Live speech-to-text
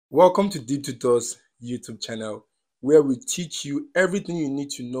Welcome to Deep Tutors YouTube channel, where we teach you everything you need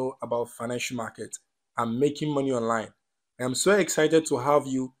to know about financial markets and making money online. I am so excited to have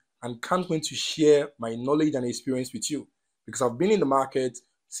you and can't wait to share my knowledge and experience with you because I've been in the market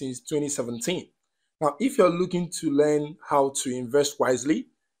since 2017. Now, if you're looking to learn how to invest wisely,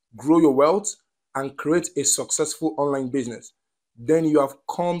 grow your wealth, and create a successful online business, then you have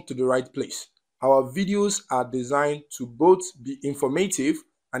come to the right place. Our videos are designed to both be informative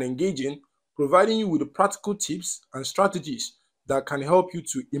and engaging, providing you with the practical tips and strategies that can help you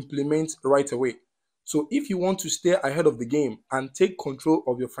to implement right away. So if you want to stay ahead of the game and take control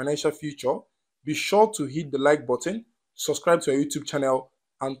of your financial future, be sure to hit the like button, subscribe to our YouTube channel,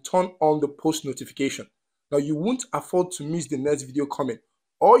 and turn on the post notification. Now, you won't afford to miss the next video coming.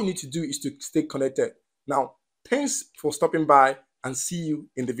 All you need to do is to stay connected. Now, thanks for stopping by and see you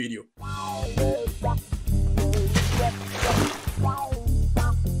in the video.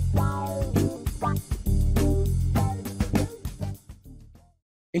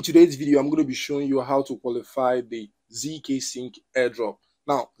 In today's video, I'm going to be showing you how to qualify the ZkSync Airdrop.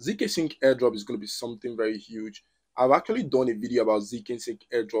 Now, ZkSync Airdrop is going to be something very huge. I've actually done a video about ZkSync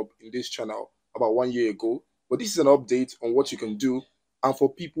Airdrop in this channel about 1 year ago, but this is an update on what you can do. And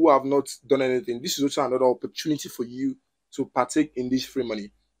for people who have not done anything, this is also another opportunity for you to partake in this free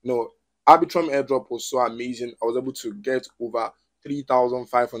money. You know, Arbitrum Airdrop was so amazing. I was able to get over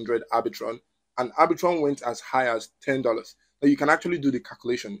 3,500 Arbitrum, and Arbitrum went as high as $10. Now, you can actually do the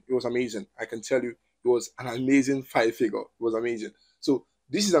calculation. It was amazing. I can tell you, it was an amazing 5-figure. It was amazing. So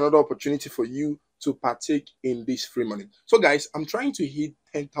this is another opportunity for you to partake in this free money. So guys, I'm trying to hit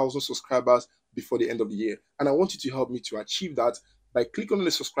 10,000 subscribers before the end of the year, and I want you to help me to achieve that by clicking on the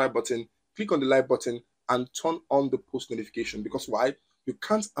subscribe button, click on the like button, and turn on the post notification. Because why? You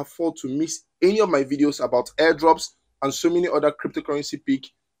can't afford to miss any of my videos about airdrops and so many other cryptocurrency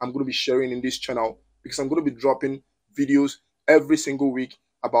pick I'm going to be sharing in this channel, because I'm going to be dropping videos every single week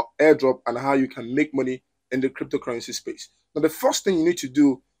about airdrop and how you can make money in the cryptocurrency space. Now, the first thing you need to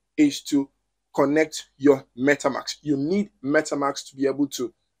do is to connect your MetaMask. You need MetaMask to be able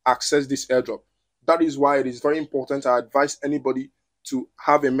to access this airdrop. That is why it is very important. I advise anybody to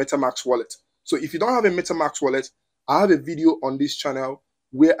have a MetaMask wallet. So if you don't have a MetaMask wallet, I have a video on this channel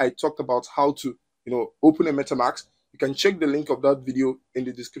where I talked about how to, open a MetaMask. You can check the link of that video in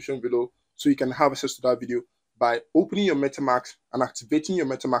the description below, so you can have access to that video by opening your MetaMask and activating your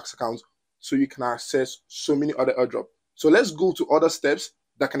MetaMask account, so you can access so many other airdrops. So let's go to other steps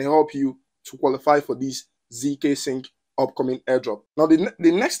that can help you to qualify for this ZkSync upcoming airdrop. Now, the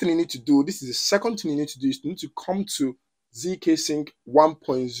next thing you need to do, this is the second thing you need to do, is you need to come to ZkSync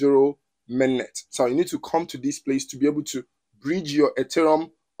 1.0 mainnet. So you need to come to this place to be able to bridge your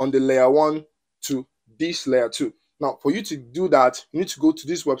Ethereum on the layer 1 to this layer 2. Now, for you to do that, you need to go to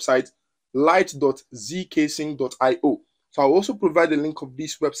this website, light.zksync.io. So I'll also provide the link of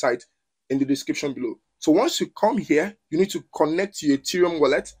this website in the description below. So once you come here, you need to connect to your Ethereum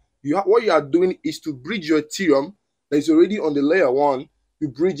wallet. What you are doing is to bridge your Ethereum that is already on the layer 1, you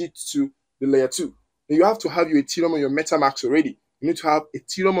bridge it to the layer 2. And you have to have your Ethereum on your MetaMask already. You need to have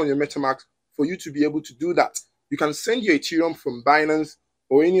Ethereum on your MetaMask for you to be able to do that. You can send your Ethereum from Binance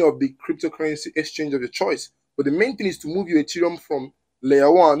or any of the cryptocurrency exchange of your choice. But the main thing is to move your Ethereum from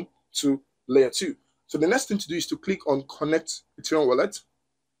layer 1 to layer 2. So the next thing to do is to click on Connect Ethereum Wallet.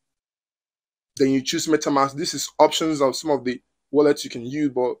 Then you choose MetaMask. This is options of some of the wallets you can use,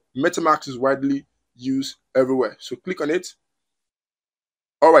 but MetaMask is widely used everywhere. So click on it.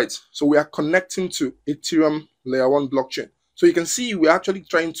 All right, so we are connecting to Ethereum layer 1 blockchain. So you can see we're actually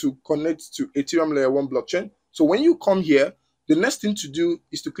trying to connect to Ethereum layer 1 blockchain. So when you come here, the next thing to do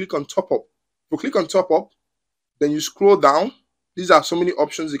is to click on top up. If you click on top up, then you scroll down. These are so many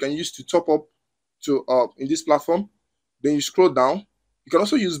options you can use to top up to in this platform. Then you scroll down. You can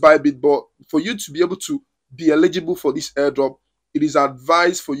also use Bybit, but for you to be able to be eligible for this airdrop, it is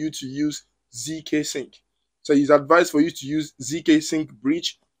advised for you to use ZkSync. So it's advised for you to use ZkSync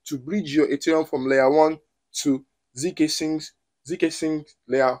bridge to bridge your Ethereum from layer 1 to ZkSync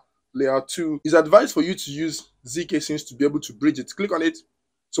layer 2. It's advised for you to use ZkSync to be able to bridge it. Click on it.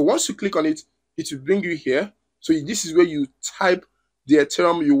 So once you click on it, it will bring you here. So this is where you type the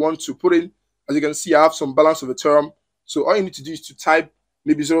Ethereum you want to put in. As you can see, I have some balance of Ethereum. So all you need to do is to type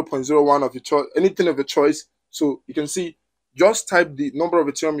maybe 0.01 of your choice, anything of your choice. So you can see, just type the number of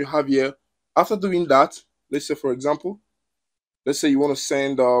Ethereum you have here. After doing that, let's say, for example, let's say you want to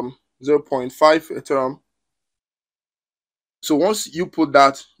send 0.5 Ethereum. So once you put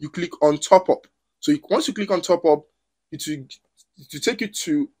that, you click on top up. So once you click on top up, it will take you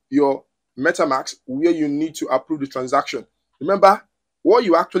to your MetaMask where you need to approve the transaction. Remember, what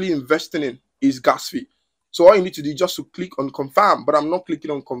you're actually investing in is gas fee. So all you need to do is just to click on confirm, but I'm not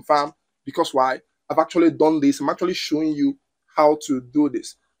clicking on confirm because why? I've actually done this. I'm actually showing you how to do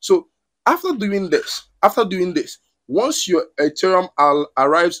this. So after doing this, once your Ethereum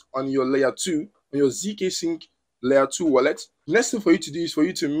arrives on your layer 2, on your ZkSync layer 2 wallet, next thing for you to do is for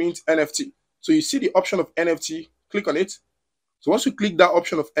you to mint NFT. So you see the option of NFT, click on it. So once you click that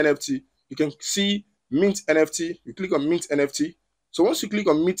option of NFT, you can see mint NFT. You click on mint NFT. So once you click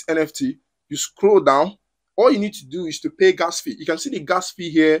on mint NFT, you scroll down. All you need to do is to pay gas fee. You can see the gas fee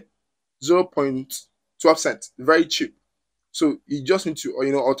here, 0.12 cents, very cheap. So you just need to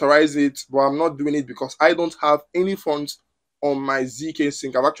authorize it, but I'm not doing it because I don't have any funds on my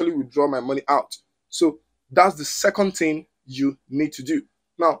ZkSync. I've actually withdrawn my money out. So that's the second thing you need to do.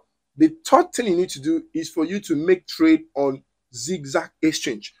 Now, the third thing you need to do is for you to make trade on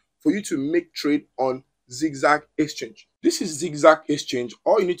ZkExchange. For you to make trade on ZkExchange. This is ZkExchange.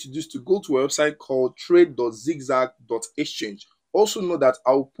 All you need to do is to go to a website called trade.zkzak.exchange. Also know that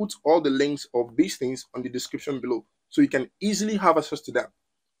I'll put all the links of these things on the description below, so you can easily have access to them.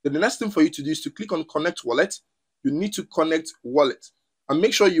 Then the next thing for you to do is to click on connect wallet. You need to connect wallet and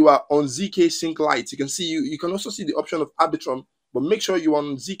make sure you are on ZkSync Lite. You can see you can also see the option of Arbitrum, but make sure you are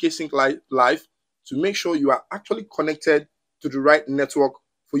on ZkSync Live to make sure you are actually connected to the right network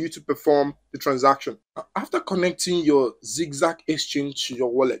for you to perform the transaction. After connecting your ZkExchange to your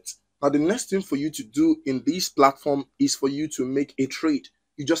wallet, now the next thing for you to do in this platform is for you to make a trade.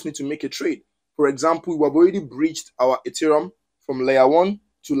 You just need to make a trade. For example, we have already breached our Ethereum from layer 1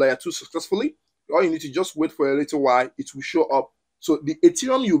 to layer 2 successfully. All you need to just wait for a little while, it will show up. So the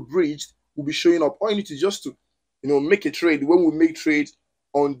Ethereum you breached will be showing up. All you need to just to make a trade. When we make trades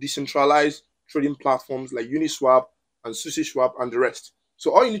on decentralized trading platforms like Uniswap and SushiSwap and the rest.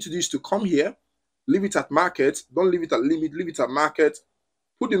 So all you need to do is to come here, leave it at market. Don't leave it at limit, leave it at market.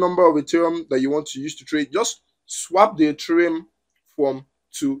 Put the number of Ethereum that you want to use to trade. Just swap the Ethereum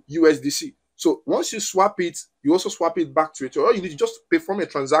to USDC. So once you swap it, you also swap it back to Ethereum. All you need to just perform a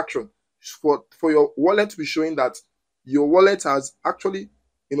transaction for your wallet to be showing that your wallet has actually,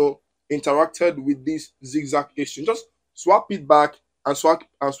 interacted with this ZkExchange. Just swap it back and swap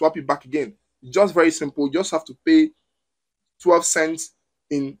it back again. Just very simple. You just have to pay 12 cents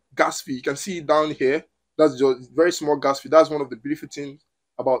in gas fee. You can see it down here. That's just very small gas fee. That's one of the beautiful things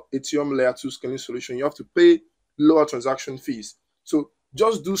about Ethereum layer 2 scaling solution. You have to pay lower transaction fees. So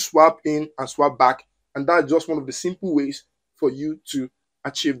just do swap in and swap back, and that's just one of the simple ways for you to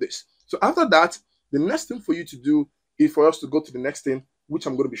achieve this. So after that, the next thing for you to do is for us to go to the next thing, which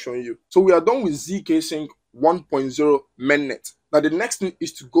I'm going to be showing you. So we are done with ZkSync 1.0 mainnet. Now the next thing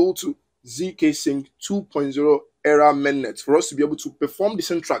is to go to ZkSync 2.0 era mainnet for us to be able to perform the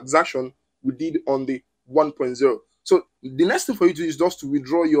same transaction we did on the 1.0. So the next thing for you to do is just to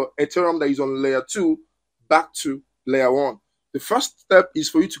withdraw your Ethereum that is on layer 2 back to layer 1. The first step is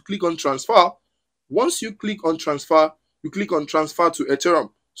for you to click on transfer. Once you click on transfer, you click on transfer to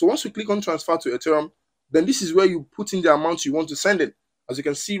Ethereum. So once you click on transfer to Ethereum, then this is where you put in the amount you want to send in. As you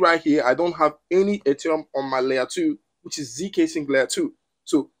can see right here, I don't have any Ethereum on my layer 2, which is ZkSync layer 2.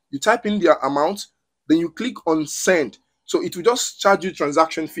 So you type in the amount, then you click on send. So it will just charge you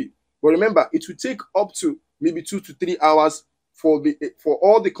transaction fee. But remember, it will take up to maybe 2 to 3 hours for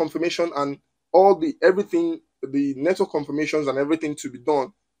all the confirmation and all everything, the network confirmations and everything to be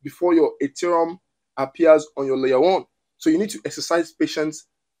done before your Ethereum appears on your layer 1. So you need to exercise patience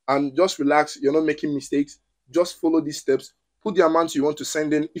and just relax. You're not making mistakes. Just follow these steps. Put the amount you want to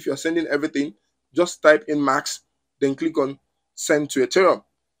send in. If you're sending everything, just type in max, then click on send to Ethereum.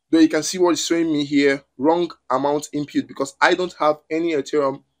 Though you can see what is showing me here, wrong amount input, because I don't have any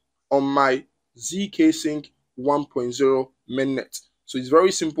Ethereum on my ZkSync 1.0 mainnet. So it's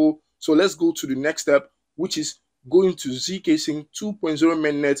very simple. So let's go to the next step, which is going to ZkSync 2.0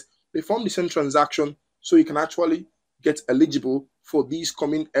 mainnet, perform the same transaction so you can actually get eligible for these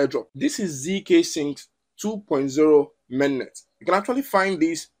coming airdrop. This is ZkSync 2.0 mainnet. You can actually find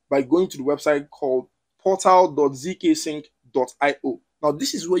this by going to the website called portal.zkSync.io. Now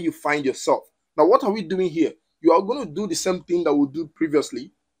this is where you find yourself. Now what are we doing here? You are going to do the same thing that we did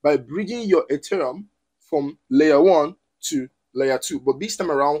previously by bridging your Ethereum from layer 1 to layer 2. But this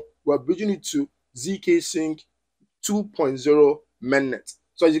time around, we're bridging it to ZkSync 2.0 mainnet.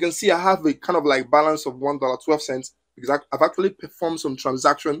 So as you can see, I have a kind of like balance of $1.12 because I've actually performed some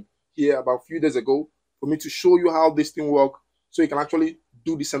transaction here about a few days ago for me to show you how this thing works so you can actually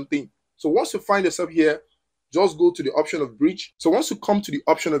do the same thing. So once you find yourself here, just go to the option of bridge. So once you come to the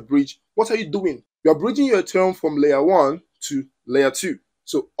option of bridge, what are you doing? You're bridging your Ethereum from layer 1 to layer 2.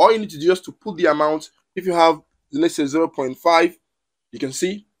 So all you need to do is to put the amount. If you have, let's say 0.5, You can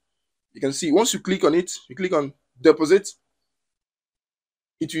see, once you click on it, you click on deposit,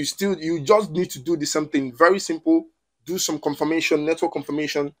 it will still, you just need to do the same thing, very simple, do some confirmation, network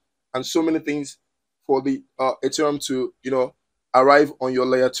confirmation, and so many things for the Ethereum to, arrive on your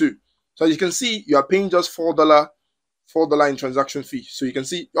layer 2. So as you can see, you are paying just $4 in transaction fee. So you can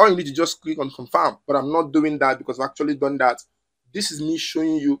see all you need to just click on confirm, but I'm not doing that because I've actually done that. This is me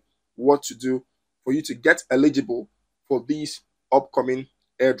showing you what to do for you to get eligible for this upcoming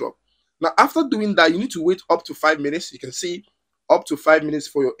airdrop. Now, after doing that, you need to wait up to 5 minutes. You can see up to 5 minutes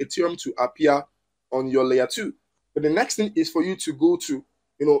for your Ethereum to appear on your layer 2. But the next thing is for you to go to,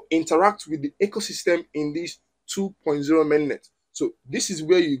 interact with the ecosystem in this 2.0 mainnet. So this is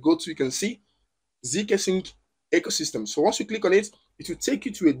where you go to, you can see ZkSync ecosystem. So once you click on it, it will take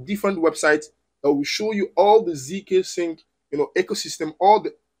you to a different website that will show you all the ZkSync, ecosystem, all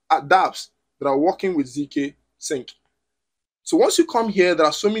the dApps that are working with ZkSync. So once you come here, there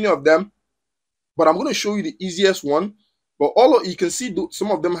are so many of them, but I'm going to show you the easiest one. But all of you can see some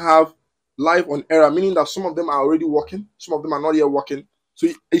of them have live on error, meaning that some of them are already working, some of them are not yet working. So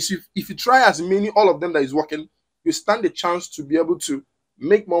if you try as many, all of them that is working, you stand a chance to be able to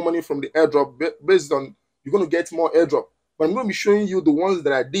make more money from the airdrop based on you're going to get more airdrop. But I'm going to be showing you the ones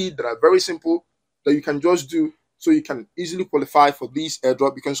that I did that are very simple that you can just do so you can easily qualify for this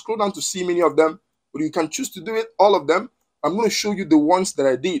airdrop. You can scroll down to see many of them, but you can choose to do it all of them. I'm going to show you the ones that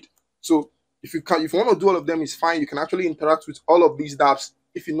I did. So if you want to do all of them, it's fine. You can actually interact with all of these dApps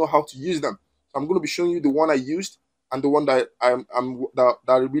if you know how to use them. So I'm going to be showing you the one I used and the one that that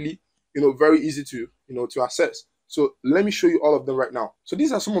are really very easy to to access. So let me show you all of them right now. So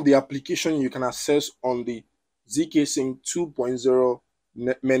these are some of the applications you can access on the ZkSync 2.0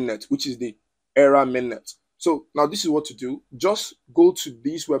 mainnet, which is the Era mainnet. So now this is what to do. Just go to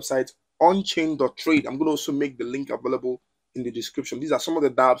this website, onchain.trade. I'm going to also make the link available in the description. These are some of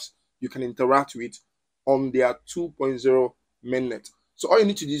the dApps you can interact with on their 2.0 mainnet. So all you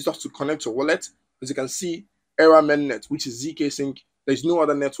need to do is just to connect your wallet. As you can see, Era mainnet, which is ZkSync. There's no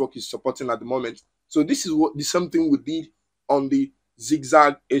other network is supporting at the moment. So this is the same thing we did on the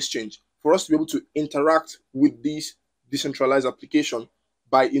Zigzag exchange for us to be able to interact with this decentralized application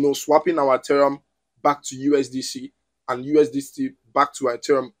by swapping our Ethereum back to USDC and USDC back to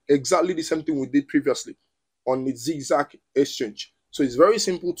Ethereum. Exactly the same thing we did previously on the Zigzag exchange. So it's very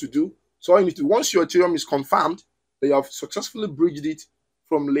simple to do. So all you need to, once your Ethereum is confirmed that you have successfully bridged it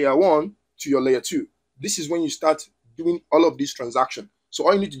from layer 1 to your layer 2, this is when you start doing all of these transactions. So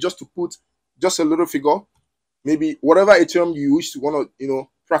all you need to just to put just a little figure, maybe whatever Ethereum you wish to want to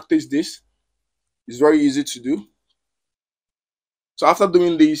practice this. Is very easy to do. So after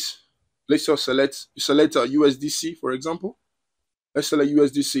doing this, let's just select a USDC, for example. Let's select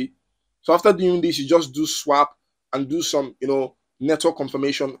USDC. So after doing this, you just do swap and do some network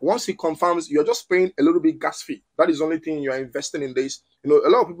confirmation. Once it confirms, you're just paying a little bit gas fee. That is the only thing you are investing in this. A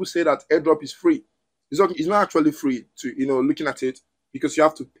lot of people say that airdrop is free. It's not actually free to looking at it, because you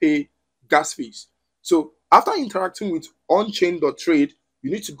have to pay gas fees. So after interacting with onchain.trade,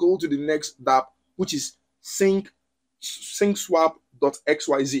 you need to go to the next dApp, which is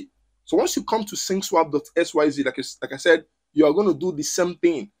syncswap.xyz. So once you come to syncswap.xyz, like I said, you are going to do the same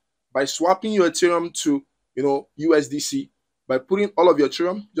thing by swapping your Ethereum to USDC. By putting all of your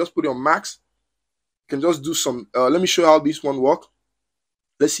Ethereum, just put it on max. You can just do some. Let me show you how this one works.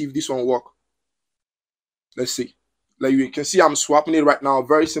 Let's see if this one works. Let's see. Like you can see, I'm swapping it right now.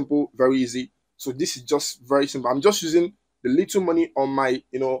 Very simple, very easy. So this is just very simple. I'm just using the little money on my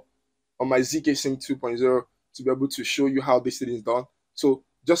on my ZkSync 2.0 to be able to show you how this thing is done. So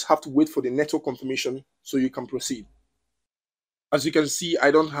just have to wait for the network confirmation so you can proceed. As you can see,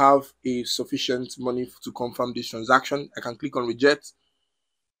 I don't have a sufficient money to confirm this transaction. I can click on reject.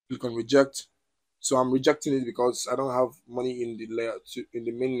 Click on reject. So I'm rejecting it because I don't have money in the layer in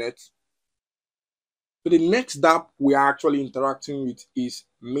the mainnet. So the next dApp we are actually interacting with is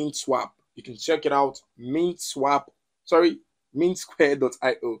MintSwap. You can check it out. Mintsquare.io.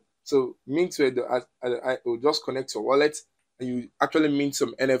 So Mintsquare.io, just connect your wallet and you actually mint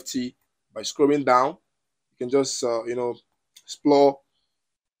some NFT by scrolling down. You can just explore.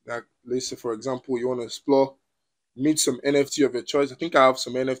 Like, let's say for example, you want to explore, mint some NFT of your choice. I think I have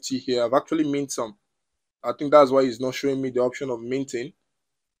some NFT here. I've actually mint some. I think that's why it's not showing me the option of minting,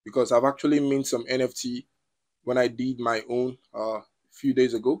 because I've actually mint some NFT when I did my own a few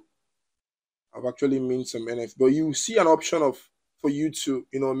days ago. I've actually mint some NFT, but you see an option for you to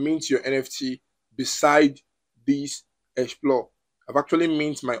mint your NFT beside this explore. I've actually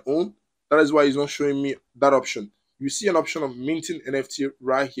mint my own. That is why it's not showing me that option. You see an option of minting NFT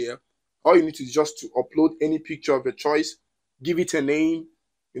right here. All you need to do is just to upload any picture of your choice. give it a name.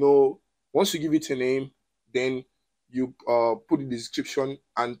 You know, once you give it a name, then you put in the description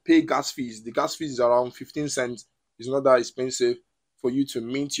and pay gas fees. The gas fees is around 15 cents. It's not that expensive for you to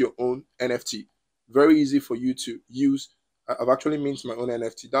mint your own NFT. Very easy for you to use. I've actually minted my own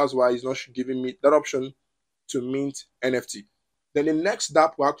NFT. That's why it's not giving me that option to mint NFT. Then the next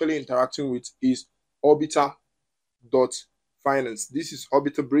app we're actually interacting with is Orbiter.finance. This is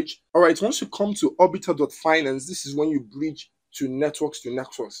Orbiter bridge. All right, once you come to Orbiter.finance, this is when you bridge to networks. Then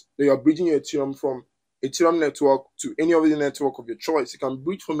you are bridging your Ethereum from Ethereum network to any other network of your choice. You can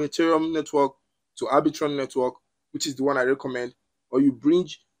bridge from Ethereum network to Arbitrum network, which is the one I recommend, or you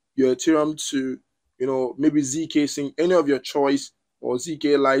bridge your Ethereum to, maybe ZkSync, any of your choice, or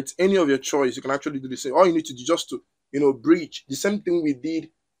ZK Lite, any of your choice. You can actually do the same. All you need to do just to, bridge. The same thing we did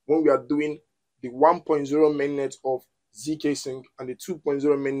when we are doing the 1.0 mainnet of ZkSync and the 2.0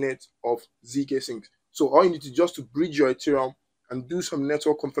 mainnet of ZkSync. So all you need to just to bridge your Ethereum and do some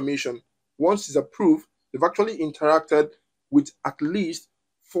network confirmation. Once it's approved, they've actually interacted with at least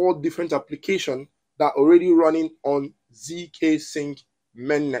 4 different applications that are already running on ZkSync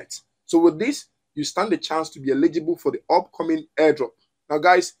mainnet. So with this, you stand a chance to be eligible for the upcoming airdrop. Now,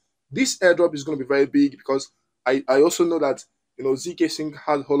 guys, this airdrop is going to be very big because I also know that ZkSync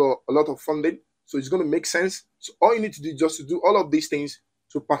has a lot of funding, so it's going to make sense. So all you need to do is just to do all of these things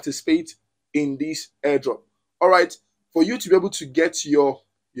to participate in this airdrop. All right, for you to be able to get your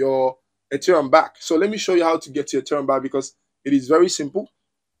Ethereum back. So let me show you how to get your Ethereum back, because it is very simple.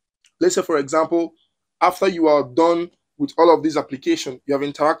 Let's say, for example, after you are done with all of these applications, you have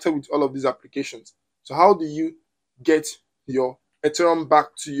interacted with all of these applications. So how do you get your Ethereum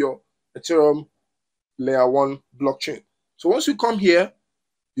back to your Ethereum layer 1 blockchain? So once you come here,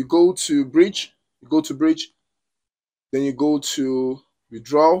 you go to bridge, then you go to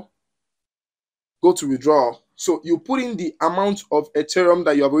withdrawal. So you put in the amount of Ethereum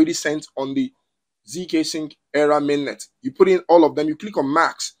that you have already sent on the ZkSync Era mainnet. You put in all of them, you click on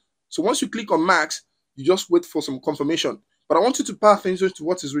max. So once you click on max, you just wait for some confirmation. But I want you to pay attention to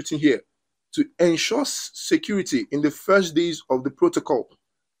what is written here. To ensure security in the first days of the protocol,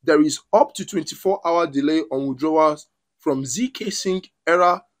 there is up to 24-hour delay on withdrawals from ZkSync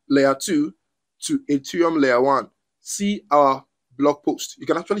Era Layer 2 to Ethereum Layer 1. See our blog post. You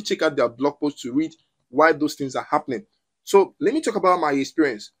can actually check out their blog post to read why those things are happening. So let me talk about my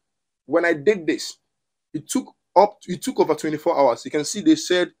experience. When I did this, it took over 24 hours. You can see they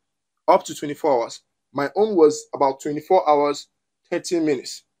said up to 24 hours. My own was about 24 hours, 13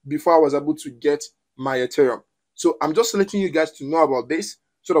 minutes before I was able to get my Ethereum. So I'm just letting you guys to know about this,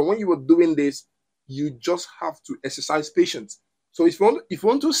 so that when you were doing this, you just have to exercise patience. So if you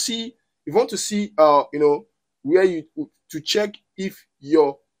want to see where you to check if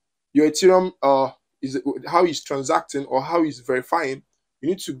your Ethereum is how it's transacting or how it's verifying, you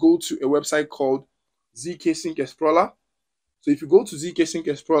need to go to a website called ZkSync Explorer. So if you go to ZkSync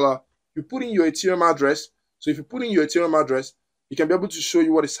Explorer, you put in your Ethereum address. So if you put in your Ethereum address, it can be able to show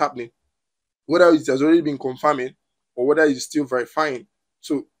you what is happening, whether it has already been confirming or whether it's still verifying.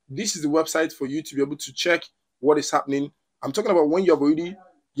 So this is the website for you to be able to check what is happening. I'm talking about when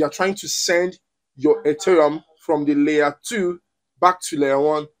you're trying to send your Ethereum from the layer 2 back to layer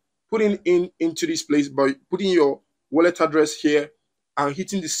 1, putting into this place by putting your wallet address here and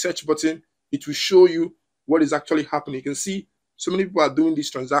hitting the search button. It will show you what is actually happening. You can see so many people are doing this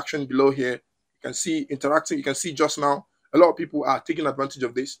transaction below here. You can see interacting. You can see just now a lot of people are taking advantage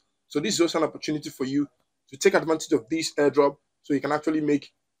of this. So this is also an opportunity for you to take advantage of this airdrop, so you can actually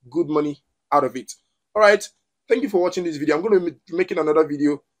make good money out of it. All right, thank you for watching this video. I'm going to be making another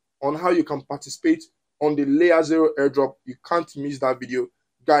video on how you can participate on the layer 0 airdrop. You can't miss that video,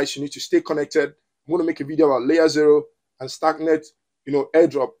 guys. You need to stay connected. I'm going to make a video about layer 0 and Stacknet,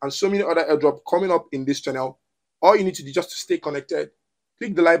 airdrop, and so many other airdrop coming up in this channel. All you need to do just to stay connected,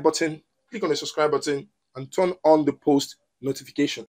 click the like button, click on the subscribe button, and turn on the post notification.